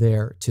from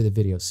there to the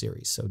video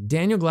series. So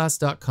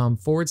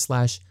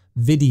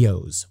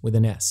danielglass.com/videos with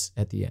an S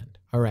at the end.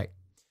 All right.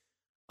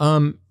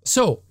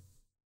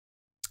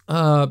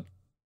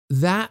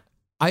 That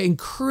I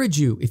encourage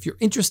you, if you're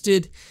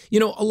interested,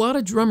 a lot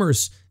of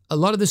drummers, a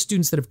lot of the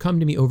students that have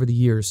come to me over the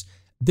years,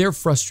 they're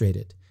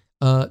frustrated.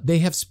 They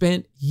have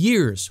spent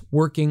years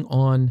working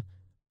on,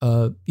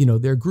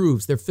 their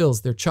grooves, their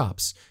fills, their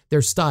chops,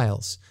 their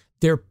styles,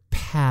 their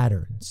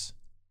patterns.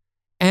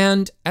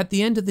 And at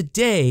the end of the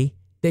day,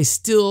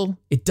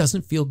 it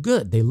doesn't feel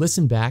good. They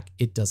listen back,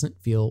 it doesn't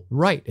feel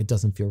right. It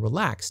doesn't feel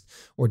relaxed,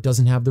 or it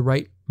doesn't have the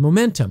right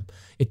momentum.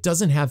 It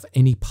doesn't have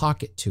any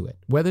pocket to it.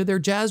 Whether they're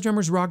jazz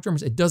drummers, rock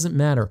drummers, it doesn't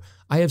matter.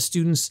 I have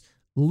students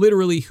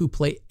literally who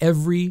play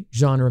every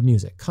genre of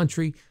music: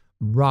 country,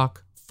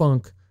 rock,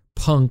 funk,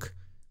 punk,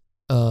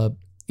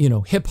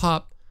 hip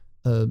hop,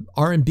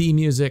 R&B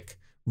music,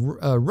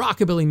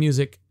 rockabilly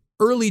music,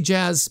 early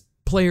jazz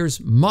players,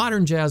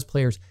 modern jazz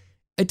players.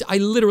 I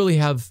literally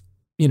have,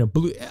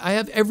 I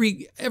have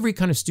every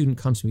kind of student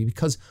comes to me,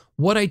 because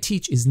what I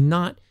teach is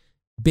not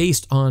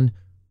based on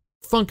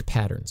funk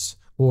patterns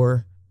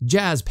or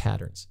jazz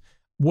patterns.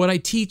 What I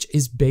teach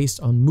is based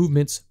on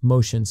movements,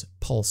 motions,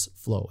 pulse,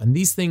 flow. And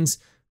these things,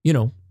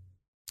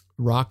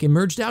 rock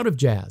emerged out of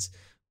jazz.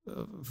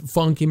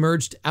 Funk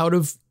emerged out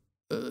of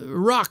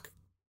rock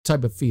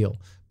type of feel.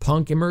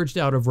 Punk emerged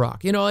out of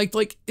rock.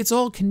 Like it's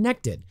all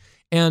connected.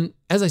 And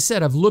as I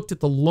said, I've looked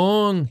at the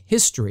long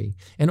history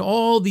and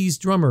all these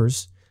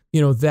drummers,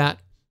 that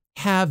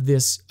have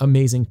this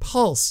amazing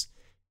pulse.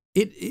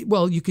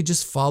 You could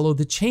just follow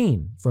the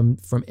chain from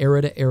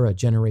era to era,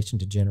 generation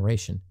to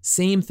generation.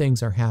 Same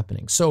things are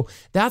happening. So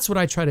that's what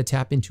I try to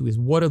tap into, is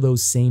what are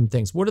those same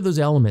things? What are those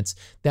elements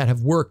that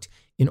have worked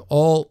in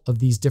all of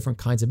these different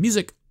kinds of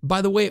music?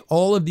 By the way,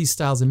 all of these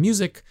styles of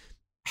music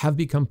have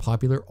become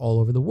popular all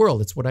over the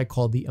world. It's what I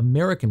call the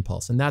American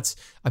pulse. And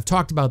I've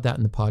talked about that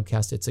in the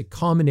podcast. It's a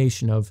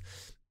combination of,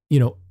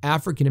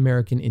 African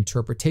American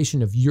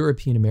interpretation of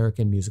European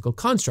American musical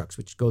constructs,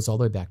 which goes all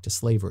the way back to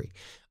slavery.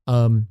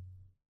 And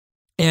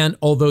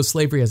although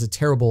slavery has a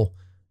terrible,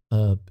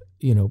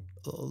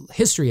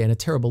 history and a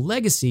terrible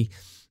legacy,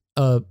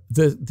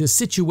 the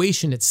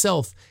situation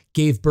itself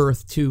gave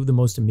birth to the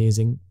most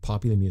amazing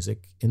popular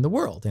music in the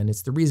world. And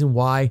it's the reason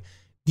why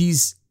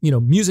these,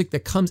 music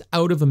that comes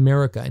out of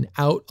America and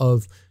out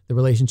of the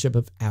relationship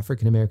of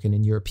African American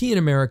and European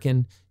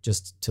American,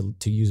 just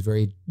to use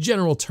very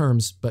general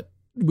terms, but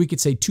we could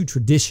say two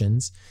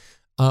traditions.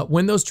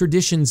 When those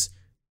traditions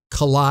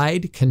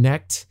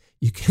connect,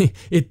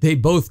 they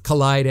both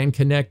collide and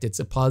connect. It's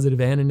a positive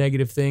and a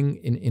negative thing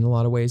in a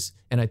lot of ways.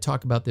 And I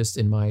talk about this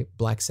in my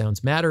Black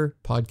Sounds Matter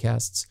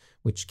podcasts,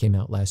 which came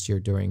out last year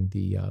during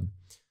the,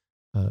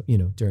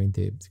 during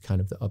the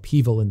kind of the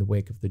upheaval in the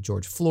wake of the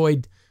George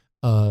Floyd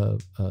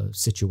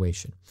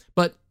situation.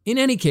 But in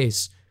any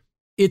case,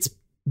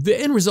 the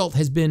end result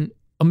has been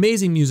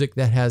amazing music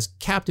that has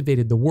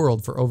captivated the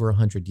world for over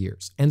 100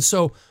 years. And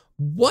so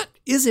what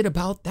is it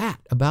about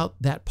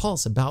that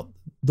pulse, about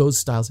those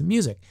styles of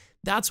music?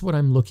 That's what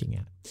I'm looking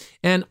at.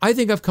 And I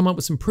think I've come up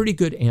with some pretty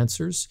good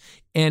answers,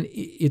 and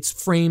it's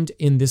framed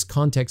in this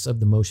context of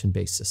the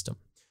motion-based system.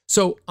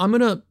 So I'm going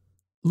to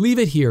leave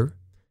it here.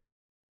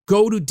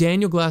 Go to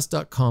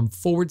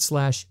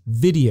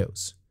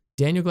danielglass.com/videos.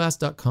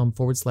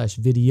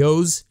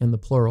 danielglass.com/videos in the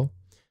plural,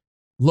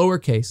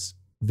 lowercase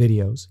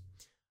videos.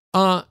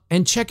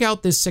 And check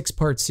out this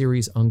 6-part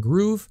series on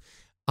groove.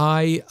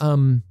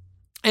 And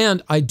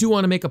I do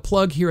want to make a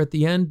plug here at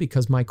the end,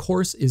 because my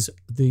course is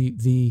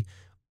the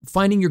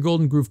Finding Your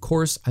Golden Groove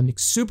course. I'm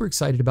super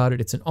excited about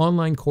it. It's an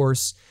online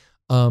course.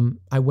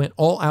 I went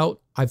all out.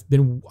 I've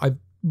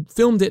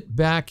filmed it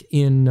back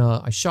in,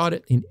 I shot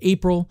it in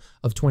April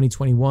of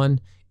 2021.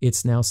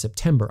 It's now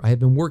September. I have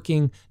been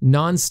working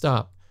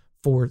nonstop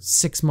for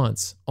 6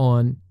 months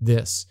on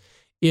this.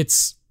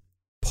 It's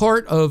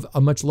part of a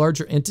much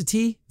larger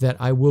entity that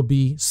I will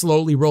be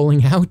slowly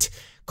rolling out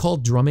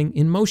called Drumming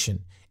in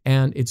Motion.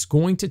 And it's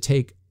going to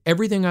take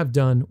everything I've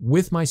done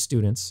with my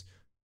students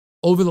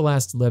over the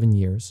last 11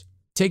 years,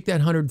 take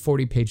that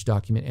 140-page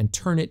document and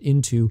turn it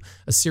into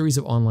a series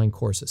of online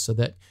courses so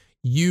that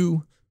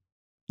you,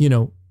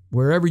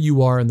 wherever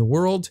you are in the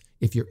world,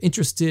 if you're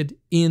interested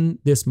in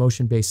this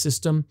motion-based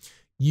system,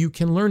 you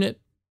can learn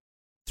it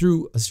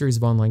through a series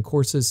of online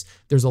courses.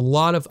 There's a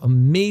lot of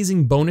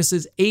amazing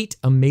bonuses, 8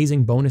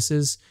 amazing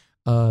bonuses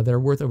that are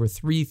worth over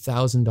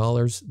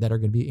 $3,000 that are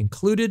going to be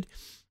included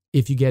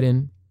if you get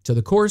into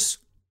the course.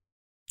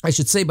 I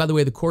should say, by the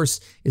way, the course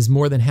is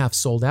more than half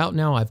sold out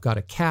now. I've got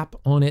a cap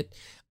on it.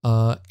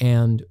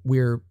 And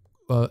we're,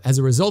 as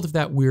a result of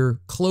that, we're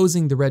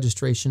closing the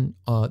registration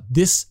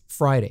this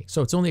Friday.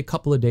 So it's only a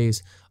couple of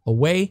days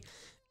away.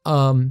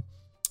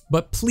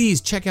 But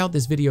please check out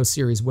this video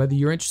series, whether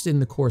you're interested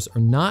in the course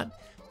or not.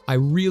 I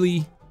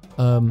really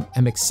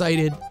am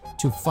excited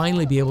to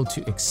finally be able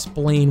to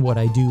explain what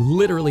I do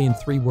literally in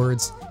 3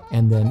 words,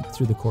 and then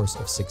through the course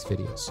of 6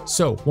 videos.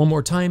 So one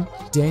more time,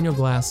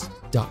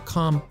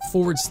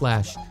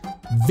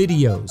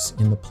 danielglass.com/videos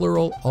in the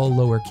plural, all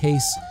lowercase.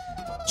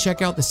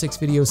 Check out the 6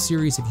 video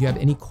series. If you have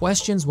any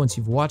questions once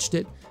you've watched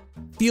it,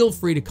 feel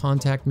free to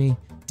contact me,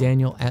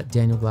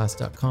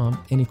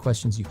 daniel@danielglass.com. Any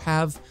questions you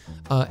have.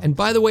 And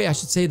by the way, I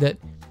should say that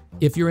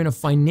if you're in a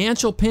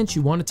financial pinch,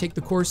 you want to take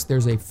the course,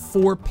 there's a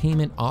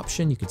 4-payment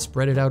option. You could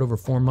spread it out over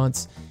 4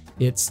 months.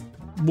 It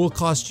will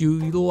cost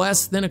you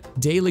less than a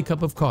daily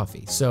cup of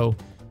coffee. So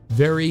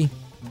very,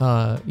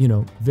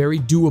 very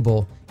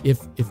doable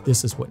if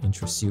this is what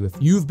interests you. If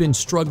you've been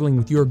struggling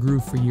with your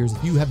groove for years,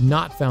 if you have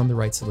not found the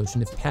right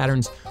solution, if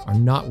patterns are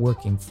not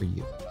working for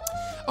you.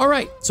 All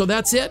right, so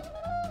that's it.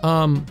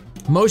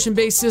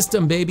 Motion-based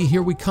system, baby,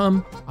 here we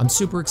come. I'm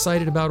super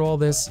excited about all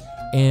this,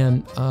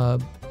 and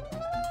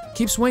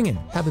keep swinging.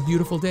 Have a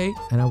beautiful day,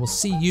 and I will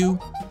see you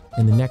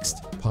in the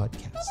next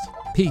podcast.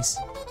 Peace.